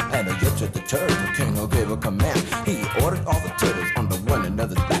hand, and a yet to the turtle king gave a command. He ordered all the turtles under one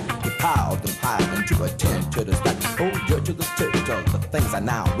another's back. He piled them high into a 10 turtle stack. Oh, yet to the turtle, the things I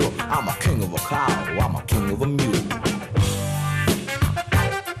now rule. I'm a king of a cloud, I'm a king of a mule.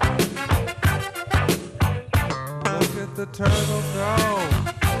 Look at the turtle go,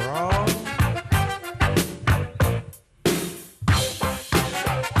 bro.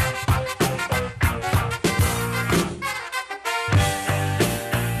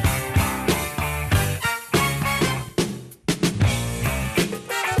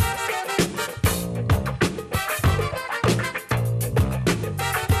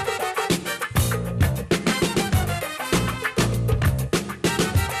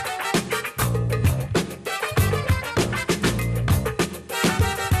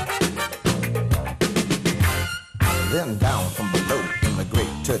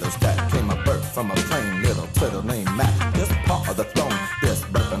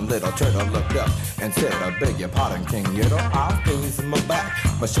 little turtle looked up and said, I beg your pardon, King Yiddle. I have pains in my back,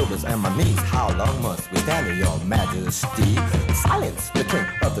 my shoulders and my knees. How long must we stand here, your majesty? Silence, the king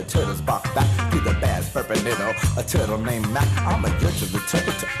of the turtles barked back to the bad purple little, a turtle named Mac. I'm a judge of the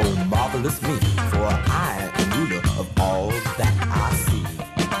turtle to oh marvelous me, for I am ruler of all that I see.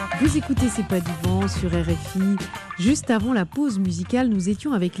 Vous écoutez C'est pas du vent sur RFI. Juste avant la pause musicale, nous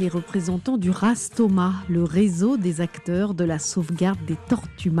étions avec les représentants du RASTOMA, le réseau des acteurs de la sauvegarde des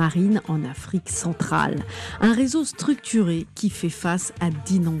tortues marines en Afrique centrale. Un réseau structuré qui fait face à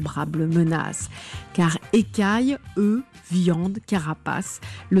d'innombrables menaces. Car écailles, œufs, viande, carapace,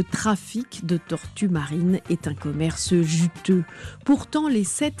 le trafic de tortues marines est un commerce juteux. Pourtant, les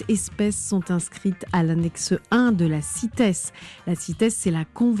 7 espèces sont inscrites à l'annexe 1 de la CITES. La CITES, c'est la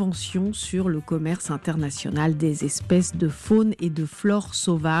Convention sur le commerce international des espèces de faune et de flore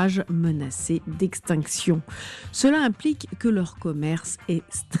sauvages menacées d'extinction. Cela implique que leur commerce est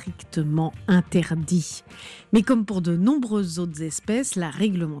strictement interdit. Mais comme pour de nombreuses autres espèces, la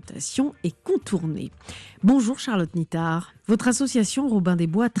réglementation est contournée. Bonjour Charlotte Nittard. Votre association Robin des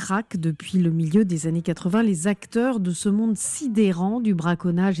Bois traque depuis le milieu des années 80 les acteurs de ce monde sidérant du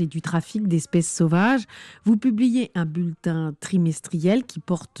braconnage et du trafic d'espèces sauvages. Vous publiez un bulletin trimestriel qui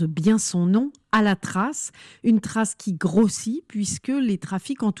porte bien son nom, À la trace, une trace qui grossit puisque les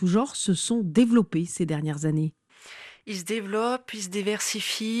trafics en tout genre se sont développés ces dernières années. Ils se développent, ils se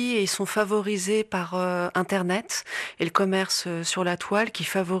diversifient et ils sont favorisés par Internet et le commerce sur la toile qui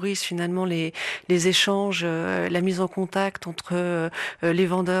favorise finalement les échanges, la mise en contact entre les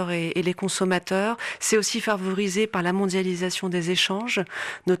vendeurs et les consommateurs. C'est aussi favorisé par la mondialisation des échanges,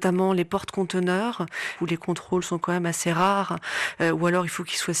 notamment les porte-conteneurs où les contrôles sont quand même assez rares ou alors il faut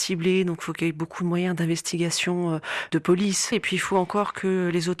qu'ils soient ciblés, donc il faut qu'il y ait beaucoup de moyens d'investigation de police. Et puis il faut encore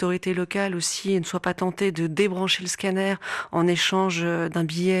que les autorités locales aussi ne soient pas tentées de débrancher le scanner en échange d'un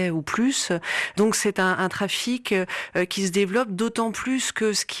billet ou plus. Donc c'est un trafic qui se développe d'autant plus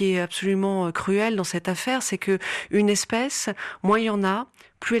que ce qui est absolument cruel dans cette affaire, c'est que une espèce, moins il y en a,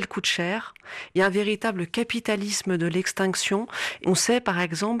 plus elle coûte cher. Il y a un véritable capitalisme de l'extinction. On sait par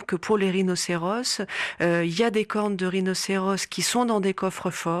exemple que pour les rhinocéros, il y a des cornes de rhinocéros qui sont dans des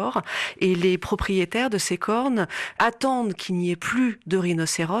coffres forts et les propriétaires de ces cornes attendent qu'il n'y ait plus de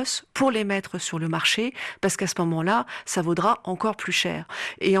rhinocéros pour les mettre sur le marché parce qu'à ce moment-là, ça vaudra encore plus cher.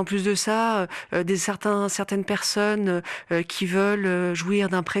 Et en plus de ça, certaines personnes qui veulent jouir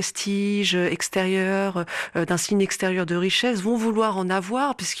d'un prestige extérieur, d'un signe extérieur de richesse vont vouloir en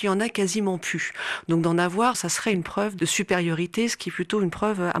avoir puisqu'il y en a quasiment plus. Donc d'en avoir, ça serait une preuve de supériorité, ce qui est plutôt une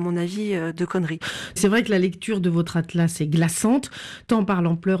preuve, à mon avis, de connerie. C'est vrai que la lecture de votre atlas est glaçante, tant par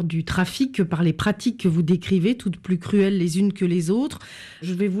l'ampleur du trafic que par les pratiques que vous décrivez, toutes plus cruelles les unes que les autres.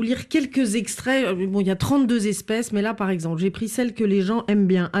 Je vais vous lire quelques extraits. Bon, il y a 32 espèces, mais là, par exemple, j'ai pris celles que les gens aiment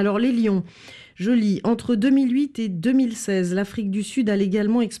bien. Alors, les lions. Je lis, entre 2008 et 2016, l'Afrique du Sud a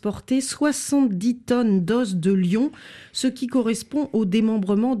légalement exporté 70 tonnes d'os de lion, ce qui correspond au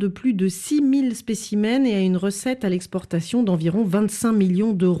démembrement de plus de 6000 spécimens et à une recette à l'exportation d'environ 25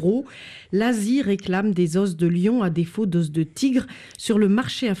 millions d'euros. L'Asie réclame des os de lion à défaut d'os de tigre. Sur le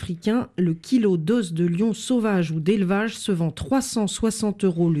marché africain, le kilo d'os de lion sauvage ou d'élevage se vend 360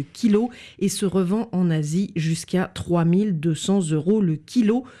 € le kilo et se revend en Asie jusqu'à 3200 € le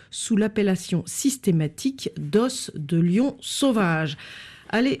kilo sous l'appellation systématique d'os de lion sauvage.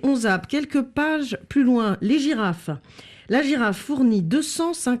 Allez, on zappe quelques pages plus loin. Les girafes. La girafe fournit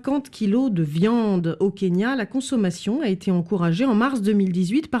 250 kilos de viande au Kenya. La consommation a été encouragée en mars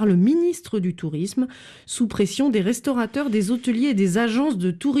 2018 par le ministre du Tourisme, sous pression des restaurateurs, des hôteliers et des agences de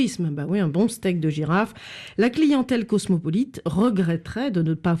tourisme. Bah oui, un bon steak de girafe. La clientèle cosmopolite regretterait de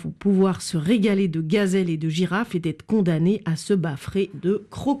ne pas pouvoir se régaler de gazelles et de girafes et d'être condamnée à se bâfrer de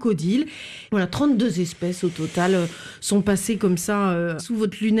crocodiles. Voilà, 32 espèces au total sont passées comme ça sous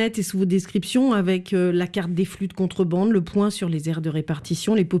votre lunette et sous vos descriptions avec la carte des flux de contrebande, le point sur les aires de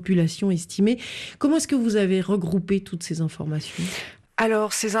répartition, les populations estimées. Comment est-ce que vous avez regroupé toutes ces informations ?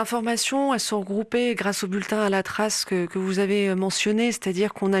 Alors, ces informations, elles sont regroupées grâce au bulletin à la trace que vous avez mentionné,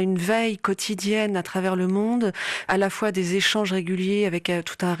 c'est-à-dire qu'on a une veille quotidienne à travers le monde, à la fois des échanges réguliers avec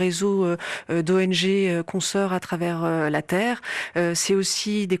tout un réseau d'ONG consorts à travers la Terre. C'est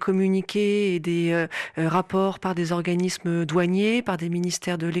aussi des communiqués et des rapports par des organismes douaniers, par des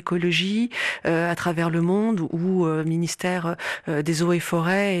ministères de l'écologie à travers le monde ou ministère des eaux et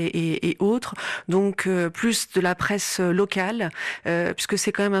forêts et autres. Donc, plus de la presse locale puisque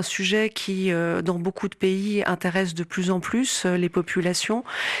c'est quand même un sujet qui, dans beaucoup de pays, intéresse de plus en plus les populations.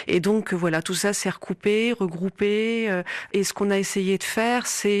 Et donc, voilà, tout ça s'est recoupé, regroupé. Et ce qu'on a essayé de faire,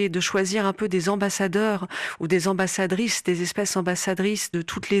 c'est de choisir un peu des ambassadeurs ou des ambassadrices, des espèces ambassadrices de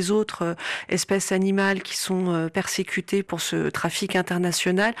toutes les autres espèces animales qui sont persécutées pour ce trafic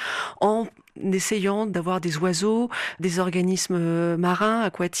international, en essayant d'avoir des oiseaux, des organismes marins,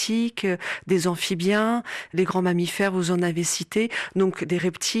 aquatiques, des amphibiens, les grands mammifères, vous en avez cité, donc des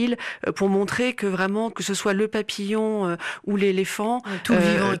reptiles, pour montrer que vraiment, que ce soit le papillon ou l'éléphant, tout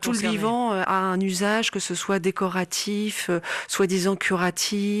le vivant a un usage, que ce soit décoratif, soi-disant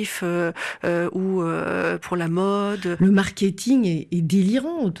curatif, ou pour la mode. Le marketing est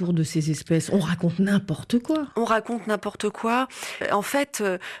délirant autour de ces espèces. On raconte n'importe quoi. On raconte n'importe quoi. En fait,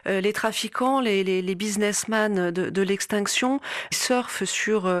 les trafiquants, les businessmen de l'extinction surfent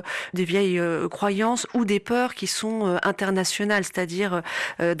sur des vieilles croyances ou des peurs qui sont internationales, c'est-à-dire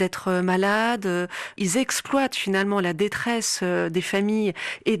d'être malade. Ils exploitent finalement la détresse des familles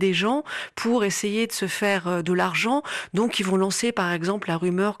et des gens pour essayer de se faire de l'argent. Donc ils vont lancer par exemple la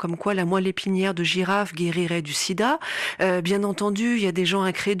rumeur comme quoi la moelle épinière de girafe guérirait du sida. Bien entendu, il y a des gens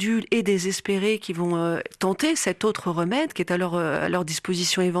incrédules et désespérés qui vont tenter cet autre remède qui est à leur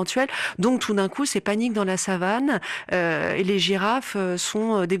disposition éventuelle. Donc tout d'un coup, c'est panique dans la savane et les girafes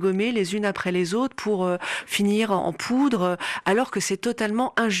sont dégommées les unes après les autres pour finir en poudre, alors que c'est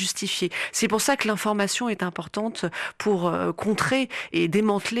totalement injustifié. C'est pour ça que l'information est importante pour contrer et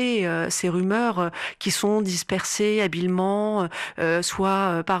démanteler ces rumeurs qui sont dispersées habilement,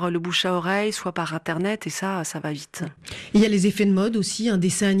 soit par le bouche à oreille, soit par Internet, et ça va vite. Il y a les effets de mode aussi, un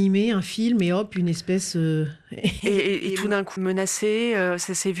dessin animé, un film, et hop, une espèce... Et tout d'un coup menacé,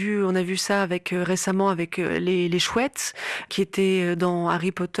 ça s'est vu, on a vu ça récemment avec les chouettes qui étaient dans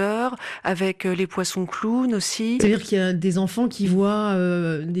Harry Potter, avec les poissons clowns aussi. C'est-à-dire qu'il y a des enfants qui voient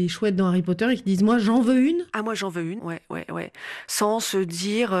des chouettes dans Harry Potter et qui disent « moi j'en veux une ». Ah moi j'en veux une, ouais. Sans se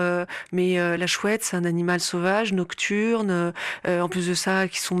dire mais la chouette c'est un animal sauvage, nocturne, en plus de ça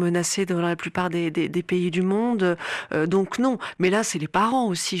qui sont menacés dans la plupart des pays du monde. Donc non, mais là c'est les parents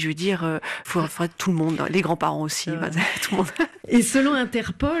aussi, je veux dire, faudrait tout le monde, les grands-parents aussi, tout le monde. Et selon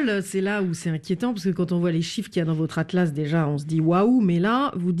Interpol, c'est là où c'est inquiétant, parce que quand on voit les chiffres qu'il y a dans votre atlas, déjà, on se dit waouh, mais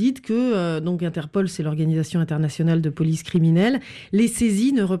là, vous dites que, donc Interpol, c'est l'Organisation internationale de police criminelle, les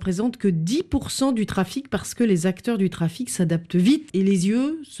saisies ne représentent que 10% du trafic parce que les acteurs du trafic s'adaptent vite et les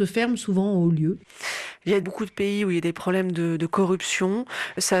yeux se ferment souvent au lieu. Il y a beaucoup de pays où il y a des problèmes de corruption,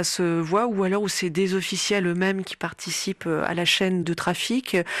 ça se voit, ou alors où c'est des officiels eux-mêmes qui participent à la chaîne de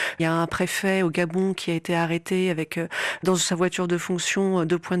trafic. Il y a un préfet au Gabon qui a été arrêté avec, dans sa voiture de fonction,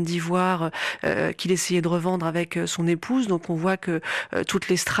 2 pointes d'ivoire qu'il essayait de revendre avec son épouse. Donc on voit que toutes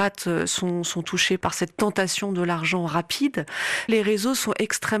les strates sont touchées par cette tentation de l'argent rapide. Les réseaux sont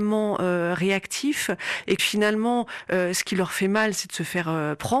extrêmement réactifs et que finalement, ce qui leur fait mal, c'est de se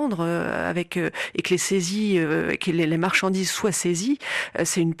faire prendre et que les saisies, que les marchandises soient saisies.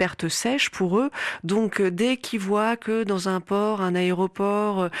 C'est une perte sèche pour eux. Donc dès qu'ils voient que dans un port, un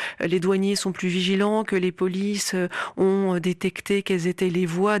aéroport, les douaniers sont plus vigilants, que les polices ont détecté quelles étaient les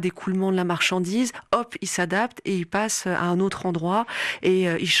voies d'écoulement de la marchandise, hop, ils s'adaptent et ils passent à un autre endroit et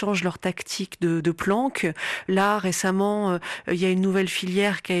ils changent leur tactique de planque. Là, récemment, il y a une nouvelle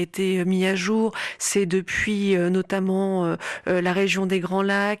filière qui a été mise à jour. C'est depuis notamment la région des Grands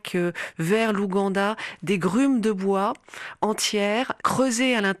Lacs vers l'Ouganda, des grumes de bois entières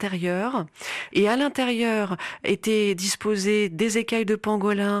creusées à l'intérieur. Et à l'intérieur étaient disposées des écailles de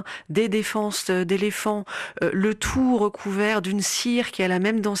pangolin, des défenses d'éléphants, le tout recouvert d'une cire qui a la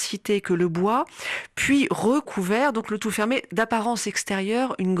même densité que le bois, puis recouvert, donc le tout fermé, d'apparence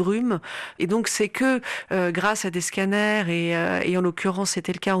extérieure, une grume. Et donc c'est que grâce à des scanners, et en l'occurrence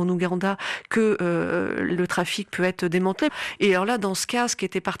c'était le cas en Ouganda, que le trafic peut être démantelé. Et alors là, dans ce cas, ce qui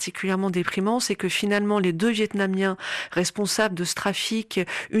était particulièrement déprimant, c'est que finalement les 2 Vietnamiens responsables de ce trafic,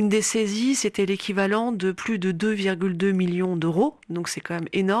 une des saisies, c'était l'équivalent de plus de 2,2 millions d'euros, donc c'est quand même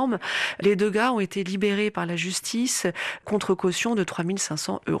énorme. Les 2 gars ont été libérés par la justice contre caution de 3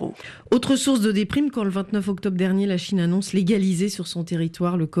 500 euros. Autre source de déprime, quand le 29 octobre dernier, la Chine annonce légaliser sur son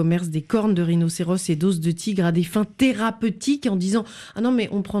territoire le commerce des cornes de rhinocéros et d'os de tigre à des fins thérapeutiques, en disant « Ah non, mais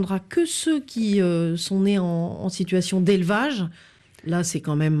on prendra que ceux qui sont nés en situation d'élevage ». Là, c'est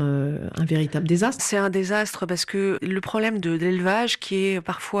quand même un véritable désastre. C'est un désastre parce que le problème de l'élevage qui est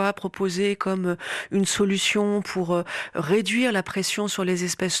parfois proposé comme une solution pour réduire la pression sur les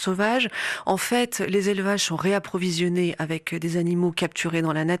espèces sauvages, en fait, les élevages sont réapprovisionnés avec des animaux capturés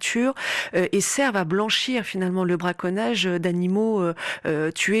dans la nature et servent à blanchir finalement le braconnage d'animaux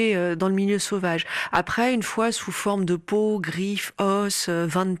tués dans le milieu sauvage. Après, une fois sous forme de peau, griffes, os,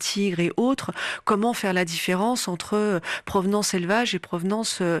 vin de tigre et autres, comment faire la différence entre provenance élevage et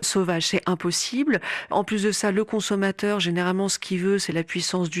provenance sauvage? C'est impossible. En plus de ça, le consommateur, généralement, ce qu'il veut, c'est la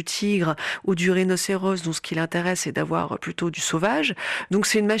puissance du tigre ou du rhinocéros. Donc, ce qui l'intéresse, c'est d'avoir plutôt du sauvage. Donc,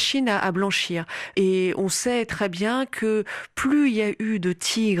 c'est une machine à blanchir. Et on sait très bien que plus il y a eu de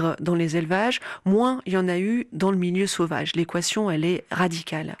tigres dans les élevages, moins il y en a eu dans le milieu sauvage. L'équation, elle est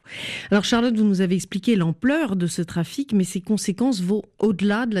radicale. Alors, Charlotte, vous nous avez expliqué l'ampleur de ce trafic, mais ses conséquences vont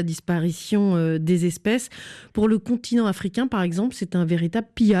au-delà de la disparition des espèces. Pour le continent africain, par exemple, c'est un véritable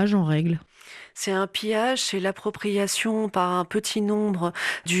pillage en règle. C'est un pillage, c'est l'appropriation par un petit nombre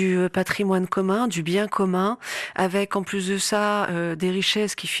du patrimoine commun, du bien commun, avec en plus de ça des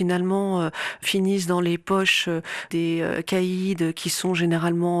richesses qui finalement finissent dans les poches des caïds qui sont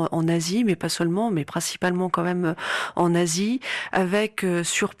généralement en Asie, mais pas seulement, mais principalement quand même en Asie, avec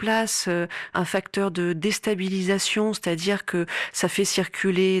sur place un facteur de déstabilisation, c'est-à-dire que ça fait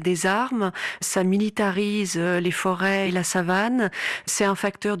circuler des armes, ça militarise les forêts et la savane, c'est un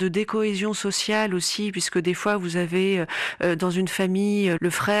facteur de décohésion sociale aussi, puisque des fois vous avez dans une famille le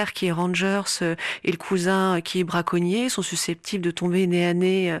frère qui est rangers et le cousin qui est braconnier, sont susceptibles de tomber nez à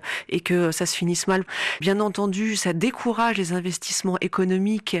nez et que ça se finisse mal. Bien entendu, ça décourage les investissements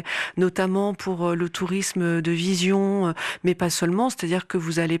économiques, notamment pour le tourisme de vision, mais pas seulement, c'est-à-dire que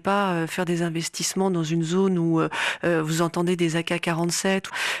vous n'allez pas faire des investissements dans une zone où vous entendez des AK-47.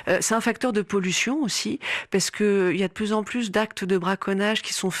 C'est un facteur de pollution aussi, parce qu'il y a de plus en plus d'actes de braconnage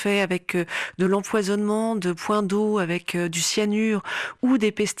qui sont faits avec de l'empoisonnement de points d'eau avec du cyanure ou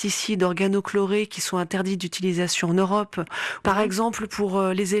des pesticides organochlorés qui sont interdits d'utilisation en Europe. Par exemple, pour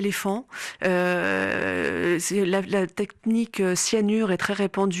les éléphants, la technique cyanure est très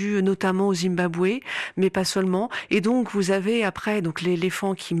répandue, notamment au Zimbabwe, mais pas seulement. Et donc, vous avez après donc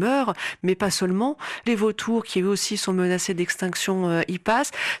l'éléphant qui meurt, mais pas seulement. Les vautours qui eux aussi sont menacés d'extinction y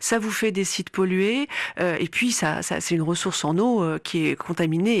passent. Ça vous fait des sites pollués. Et puis, ça c'est une ressource en eau qui est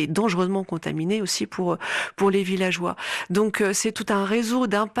contaminée et dangereusement contaminée aussi pour les villageois. Donc c'est tout un réseau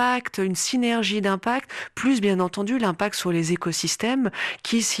d'impact, une synergie d'impact, plus bien entendu l'impact sur les écosystèmes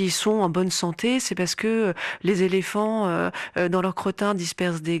qui, s'ils sont en bonne santé, c'est parce que les éléphants dans leur crottin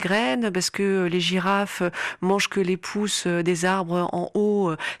dispersent des graines, parce que les girafes mangent que les pousses des arbres en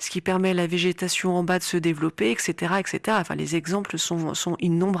haut, ce qui permet à la végétation en bas de se développer, etc., etc. Enfin, les exemples sont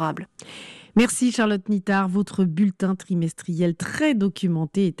innombrables. Merci Charlotte Nittard. Votre bulletin trimestriel très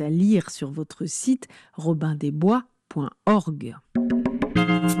documenté est à lire sur votre site robindesbois.org.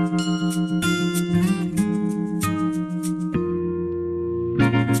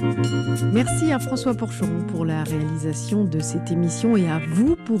 Merci à François Porcheron pour la réalisation de cette émission et à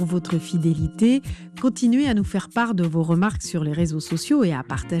vous pour votre fidélité. Continuez à nous faire part de vos remarques sur les réseaux sociaux et à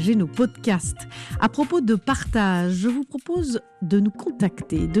partager nos podcasts. À propos de partage, je vous propose de nous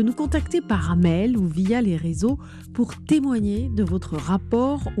contacter par mail ou via les réseaux pour témoigner de votre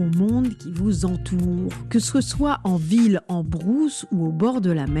rapport au monde qui vous entoure. Que ce soit en ville, en brousse ou au bord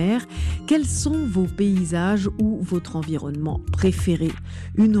de la mer, quels sont vos paysages ou votre environnement préféré ?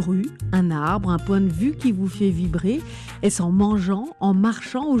 Une rue, un arbre, un point de vue qui vous fait vibrer? Est-ce en mangeant, en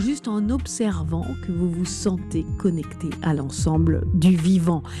marchant ou juste en observant que vous vous sentez connecté à l'ensemble du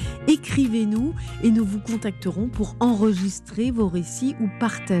vivant? Écrivez-nous et nous vous contacterons pour enregistrer vos récits ou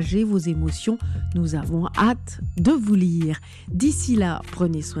partager vos émotions. Nous avons hâte de vous lire. D'ici là,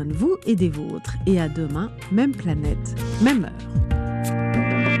 prenez soin de vous et des vôtres. Et à demain, même planète, même heure.